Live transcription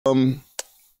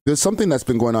There's something that's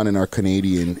been going on in our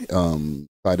Canadian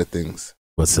side of things.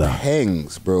 What's that?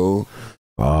 Pengz, bro.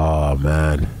 Oh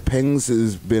man, Pengz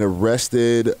has been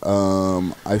arrested.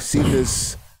 I've seen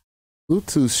this.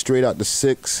 Bluetooth straight out the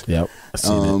 6. Yep.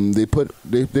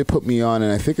 They put me on,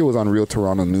 and I think it was on Real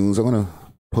Toronto News. I'm gonna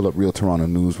pull up Real Toronto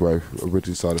News where I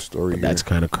originally saw the story. That's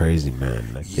kind of crazy,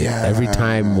 man. Like Yeah. every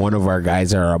time one of our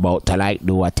guys are about to like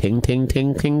do a ting.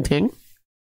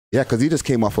 Yeah, because he just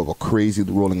came off of a crazy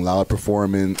Rolling Loud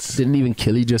performance. Didn't even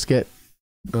Killy just get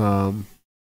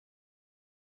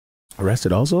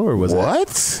arrested also, or was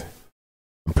what?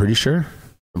 I'm pretty sure.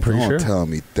 Don't tell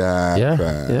me that.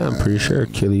 Yeah, I'm pretty sure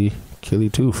Killy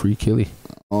too. Free Killy.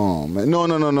 Oh man,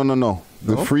 no.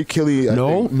 The Free Killy.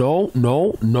 No.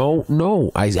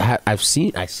 I've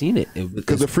seen it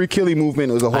because the Free Killy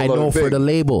movement was a whole. I know thing. for the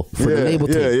label.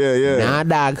 Yeah. Nah,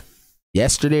 dog.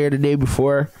 Yesterday or the day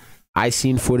before, I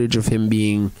seen footage of him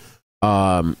being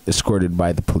escorted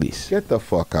by the police. Get the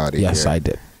fuck out of here. Yes, I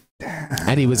did.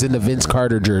 And he was in the Vince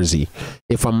Carter jersey.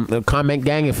 If I'm the comment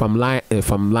gang, if I'm lying,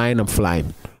 I'm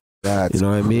flying. That's you know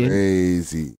what I mean?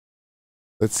 Crazy.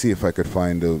 Let's see if I could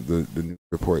find the news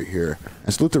report here.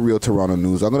 And salute to Real Toronto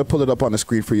News. I'm gonna pull it up on the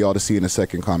screen for y'all to see in a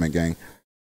second. Comment gang.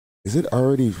 Is it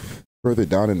already further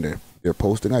down in there? They're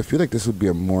posting. I feel like this would be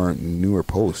a more newer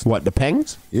post. What, the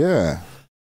Pengz? Yeah.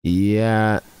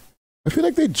 Yeah. I feel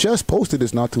like they just posted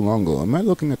this not too long ago. Am I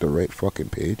looking at the right fucking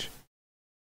page?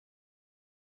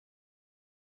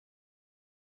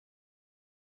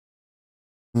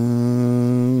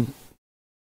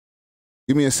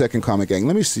 Give me a second, comment gang.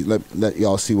 Let me see. Let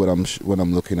y'all see what I'm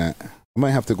looking at. I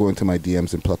might have to go into my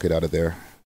DMs and pluck it out of there.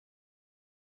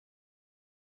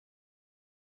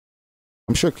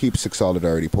 I'm sure Keep Six Solid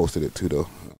already posted it too, though.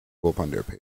 Go up on their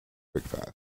page, quick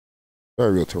fast.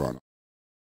 Very Real Toronto.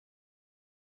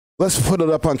 Let's put it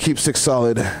up on Keep Six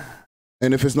Solid,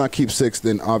 and if it's not Keep Six,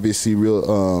 then obviously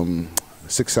Real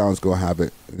Six Sounds gonna have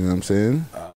it. You know what I'm saying?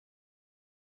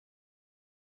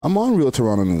 I'm on Real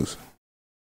Toronto News.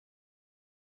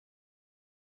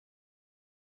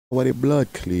 What a blood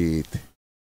cleat.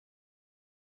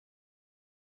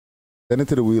 Send it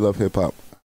to the Wheel of Hip Hop.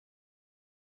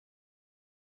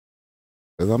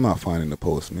 Because I'm not finding the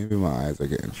post. Maybe my eyes are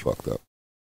getting fucked up.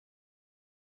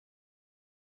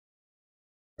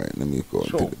 All right, let me go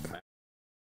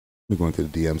into the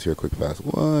DMs here quick fast.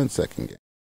 1 second. Gang.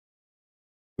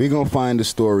 We're going to find the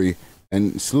story.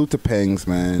 And salute to Pengz,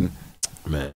 man.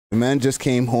 Man. The man just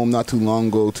came home not too long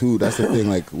ago, too. That's the thing.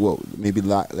 Like, what, maybe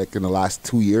like in the last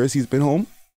 2 years he's been home?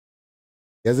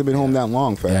 He hasn't been home that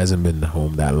long, fam. He hasn't been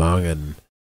home that long. And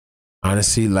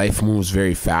honestly, life moves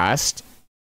very fast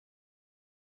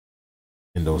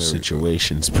in those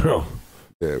situations, bro.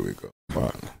 There we go.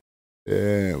 Fuck.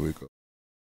 There we go.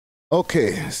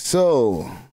 Okay, so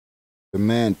the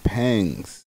man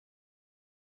Pengz.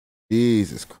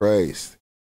 Jesus Christ.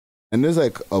 And there's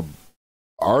like a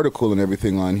article and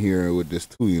everything on here with this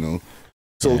too, you know.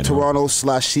 So yeah,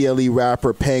 Toronto/CLE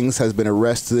rapper Pengz has been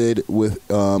arrested with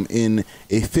in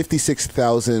a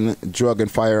 56,000 drug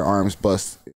and firearms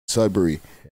bust in Sudbury.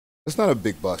 That's not a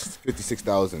big bust,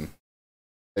 56,000.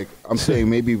 Like I'm saying,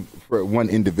 maybe for one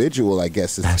individual, I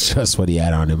guess that's just what he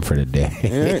had on him for the day.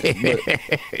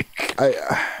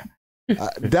 Yeah,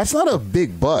 that's not a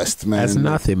big bust, man. That's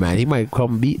nothing, man. He might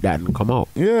come beat that and come out.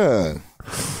 Yeah,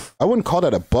 I wouldn't call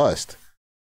that a bust.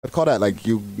 I'd call that like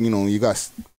you got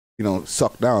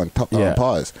sucked down,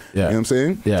 pause. Yeah, you know what I'm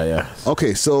saying? Yeah.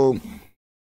 Okay, so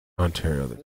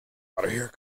Ontario, out of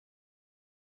here.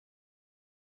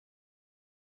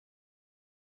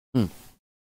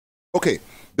 Okay,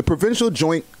 the Provincial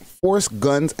Joint Force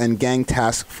Guns and Gang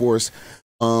Task Force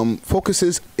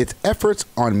focuses its efforts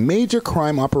on major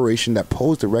crime operation that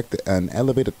pose direct and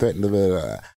elevated threat.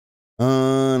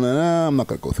 I'm not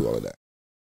gonna go through all of that.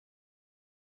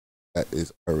 That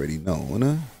is already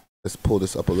known. Let's pull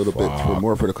this up a little bit for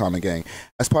more for the common gang.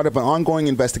 As part of an ongoing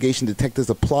investigation, detectives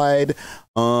applied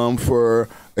for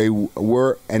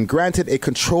and granted a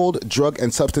Controlled Drug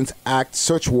and Substance Act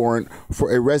search warrant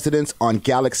for a residence on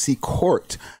Galaxy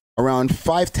Court. Around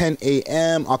 5:10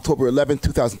 a.m., October 11,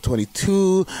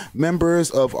 2022, members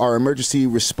of our Emergency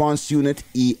Response Unit,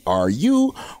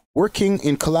 ERU, working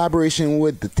in collaboration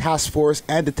with the task force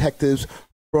and detectives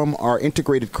from our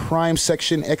Integrated Crime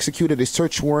Section, executed a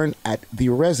search warrant at the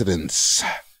residence.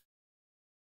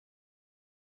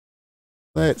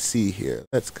 Let's see here.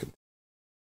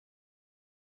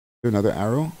 Another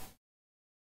arrow.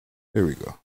 There we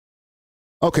go.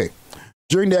 Okay.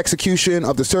 During the execution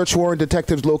of the search warrant,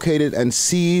 detectives located and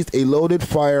seized a loaded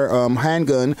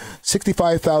handgun,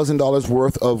 $65,000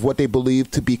 worth of what they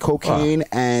believed to be cocaine,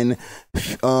 and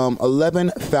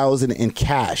 $11,000 in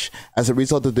cash. As a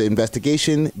result of the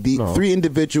investigation, the three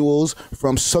individuals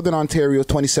from Southern Ontario,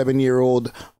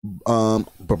 27-year-old,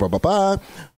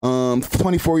 24-year-old, and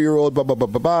 16-year-old,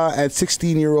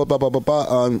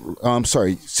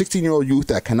 16-year-old youth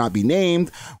that cannot be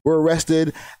named, were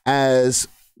arrested, as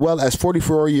well as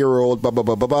 44-year-old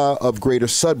of Greater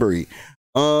Sudbury.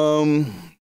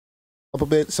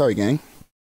 Sorry, gang.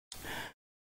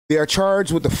 They are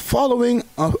charged with the following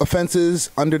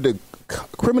offenses under the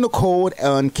Criminal Code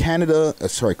of Canada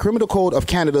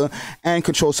and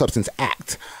Controlled Substance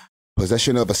Act: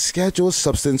 possession of a scheduled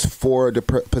substance for the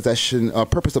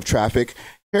purpose of traffic,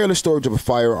 careless storage of a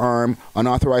firearm,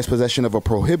 unauthorized possession of a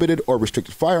prohibited or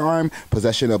restricted firearm,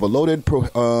 possession of a loaded,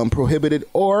 prohibited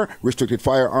or restricted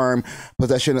firearm,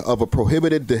 possession of a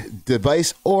prohibited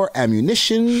device or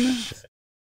ammunition.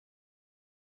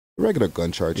 Regular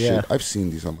gun charge shit. I've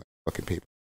seen these on my fucking paper.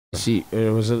 See,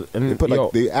 it was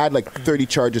they add like 30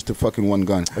 charges to fucking one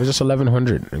gun. It was just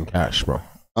 $1,100 in cash, bro.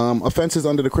 Offenses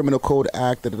under the Criminal Code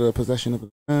Act, possession of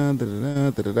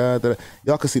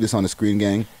y'all can see this on the screen,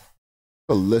 gang.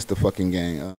 A list of fucking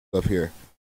gang stuff here.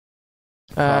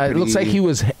 It looks like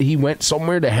he went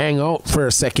somewhere to hang out for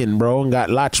a second, bro, and got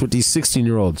latched with these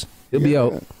 16-year-olds. He'll be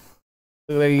out.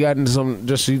 Look like he got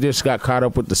into he just got caught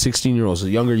up with the 16-year-olds, the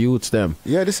younger youths, them.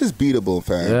 Yeah, this is beatable,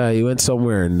 fam. Yeah, he went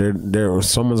somewhere, and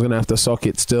someone's gonna have to suck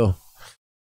it still.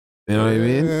 You know what I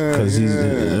mean? Because he's, you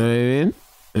know what I mean?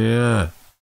 Yeah.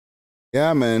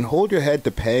 Yeah, man. Hold your head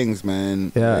to Pengz,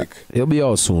 man. Yeah, like, he'll be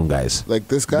out soon, guys. Like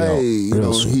this guy, you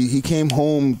know, he came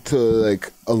home to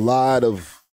like a lot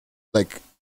of like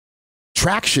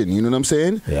traction. You know what I'm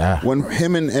saying? Yeah. When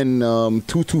him and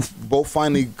Tutu both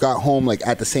finally got home like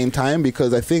at the same time,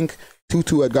 because I think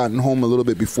Tutu had gotten home a little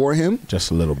bit before him,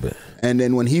 just a little bit. And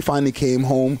then when he finally came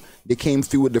home, they came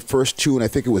through with the first tune. I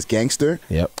think it was Gangster.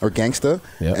 Yep. Or Gangsta.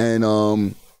 Yep. And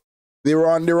They were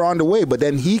on the way, but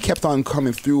then he kept on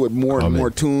coming through with more and more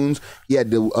tunes. He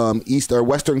had the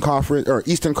Eastern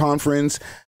Conference,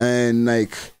 and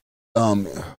like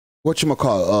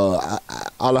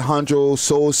Alejandro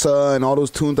Sosa and all those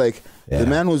tunes. Like the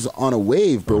man was on a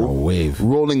wave, bro.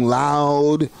 Rolling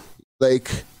Loud.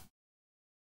 Like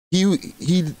he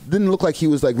didn't look like he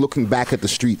was like looking back at the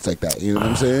streets like that. You know what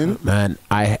I'm saying? Man,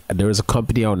 there was a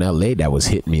company out in LA that was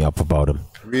hitting me up about him.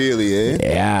 Really, eh?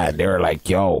 Yeah, they were like,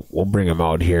 yo, we'll bring him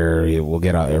out here. We'll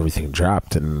get out everything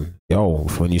dropped. And, yo,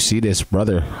 when you see this,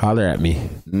 brother, holler at me.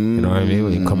 You know what I mean?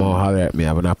 When you come out, holler at me. I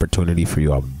have an opportunity for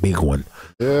you, a big one.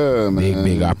 Yeah, man.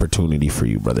 Big opportunity for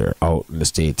you, brother, out in the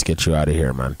States. Get you out of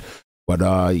here, man. But,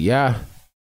 yeah.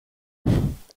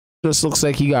 Just looks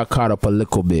like he got caught up a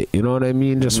little bit. You know what I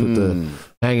mean? Just with the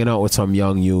hanging out with some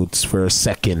young youths for a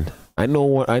second. I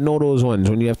know those ones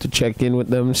when you have to check in with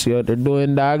them, see what they're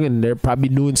doing, dog, and they're probably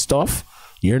doing stuff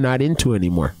you're not into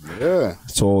anymore. Yeah.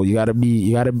 So you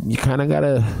kind of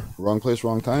gotta. Wrong place,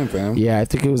 wrong time, fam. Yeah, I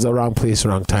think it was a wrong place,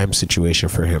 wrong time situation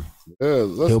for him. Yeah,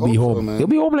 he'll be home. So, man. He'll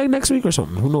be home like next week or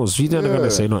something. Who knows? He's not gonna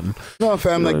say nothing. No,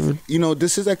 fam.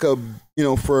 This is like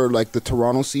for like the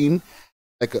Toronto scene.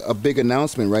 Like a big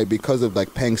announcement, right? Because of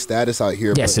like Peng's status out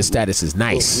here. Yes, his status is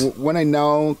nice. When I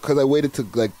know, because I waited to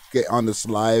like get on this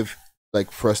live,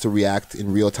 like for us to react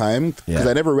in real time, because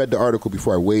I never read the article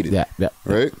before I waited. Yeah.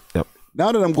 Right. Yep.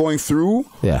 Now that I'm going through,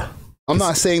 I'm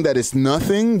not saying that it's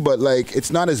nothing, but like it's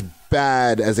not as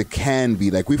bad as it can be.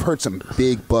 Like we've heard some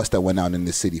big busts that went out in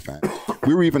this city, fam.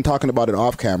 We were even talking about it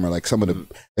off camera. Like some of the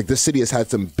this city has had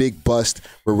some big bust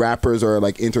where rappers are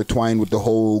like intertwined with the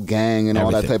whole gang and all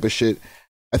that type of shit.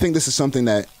 I think this is something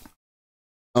that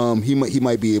he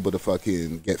might be able to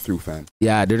fucking get through, fam.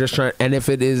 Yeah, they're just trying. And if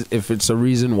it's a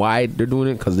reason why they're doing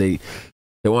it, because they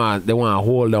want to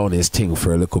hold on his thing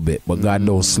for a little bit. But God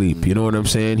don't sleep. You know what I'm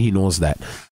saying? He knows that.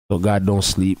 So God don't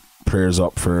sleep. Prayers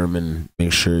up for him and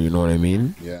make sure, you know what I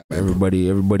mean? Yeah.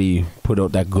 Everybody put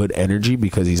out that good energy,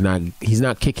 because he's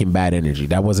not kicking bad energy.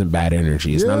 That wasn't bad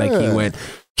energy. It's not like he went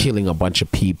killing a bunch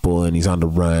of people and he's on the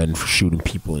run for shooting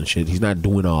people and shit. He's not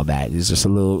doing all that. It's just a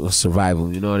little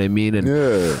survival, you know what I mean? And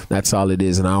that's all it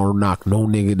is. And I don't knock no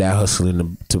nigga that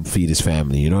hustling to feed his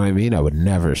family, you know what I mean? I would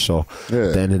never. So at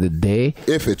the end of the day,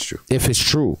 if it's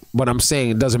true, but I'm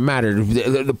saying it doesn't matter.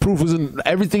 The proof isn't,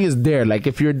 everything is there. Like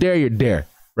if you're there, you're there,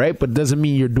 right? But it doesn't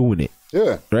mean you're doing it.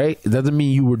 Yeah. Right? It doesn't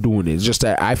mean you were doing it. It's just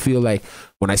that I feel like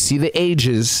when I see the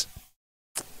ages,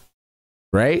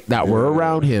 right, that were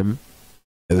around him,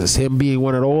 It was him being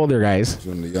one of the older guys.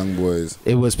 One of the young boys.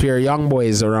 It was pure young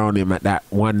boys around him at that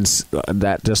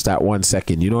that 1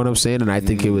 second. You know what I'm saying? And I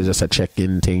think it was just a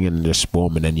check-in thing and just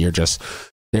boom, and then they're just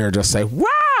like,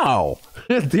 wow,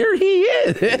 there he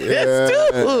is.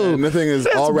 Yeah. And the thing is,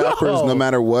 all rappers, no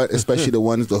matter what, especially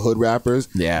the hood rappers,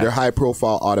 they're high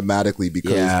profile automatically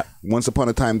because once upon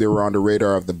a time they were on the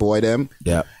radar of the boy them.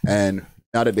 Yeah. And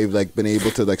now that they've like been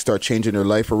able to like start changing their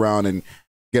life around and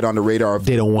get on the radar of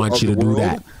they don't want you to do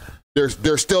that.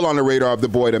 They're still on the radar of the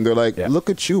boy them. They're like, look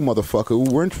at you, motherfucker.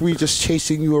 Weren't we just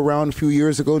chasing you around a few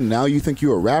years ago? Now you think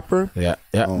you're a rapper? Yeah.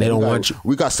 They don't want you.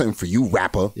 We got something for you,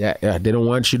 rapper. Yeah. They don't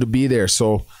want you to be there.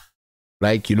 So,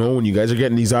 like, you know, when you guys are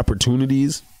getting these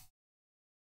opportunities,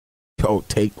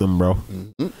 take them, bro.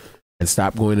 And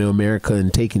stop going to America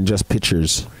and taking just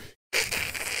pictures.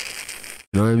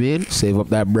 You know what I mean? Save up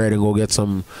that bread and go get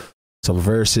some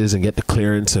verses and get the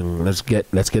clearance, and let's get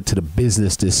to the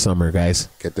business this summer, guys.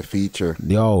 Get the feature.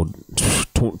 Yo,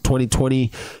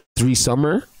 2023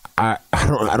 summer. I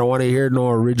don't want to hear no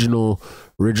original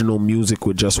music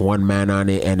with just one man on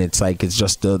it, and it's like it's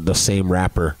just the same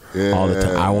rapper all the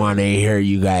time. I want to hear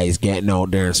you guys getting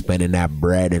out there and spending that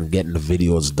bread and getting the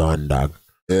videos done, dog.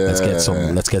 Yeah.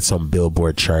 Let's get some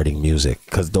Billboard charting music,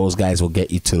 because those guys will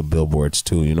get you to the billboards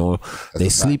too. You know, they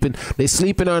sleeping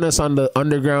on us on the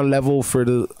underground level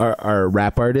for our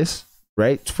rap artists,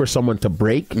 right? For someone to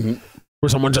break, for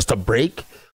someone just to break.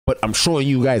 But I'm showing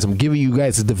you guys, I'm giving you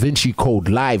guys the Da Vinci Code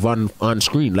live on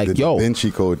screen. Like, Da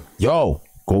Vinci Code. Yo,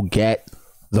 go get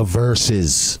the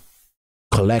verses.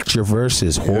 Collect your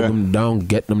verses, hold them down,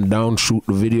 get them down, shoot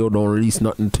the video. Don't release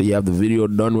nothing until you have the video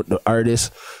done with the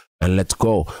artist. And let's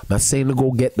go. I'm not saying to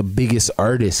go get the biggest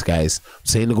artist, guys. I'm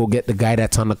saying to go get the guy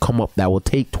that's on the come up that will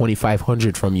take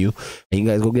 $2,500 from you, and you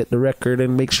guys go get the record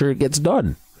and make sure it gets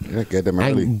done. Yeah, get them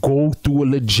early. And go through a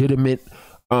legitimate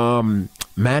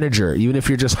manager, even if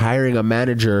you're just hiring a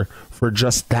manager for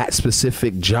just that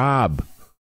specific job.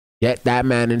 Get that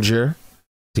manager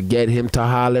to get him to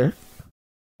holler.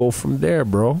 Go from there,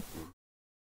 bro.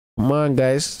 Come on,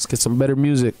 guys. Let's get some better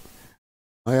music.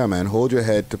 Oh yeah, man. Hold your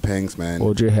head to Pengz, man.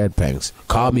 Hold your head, Pengz.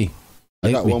 Call me.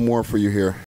 I got one more for you here.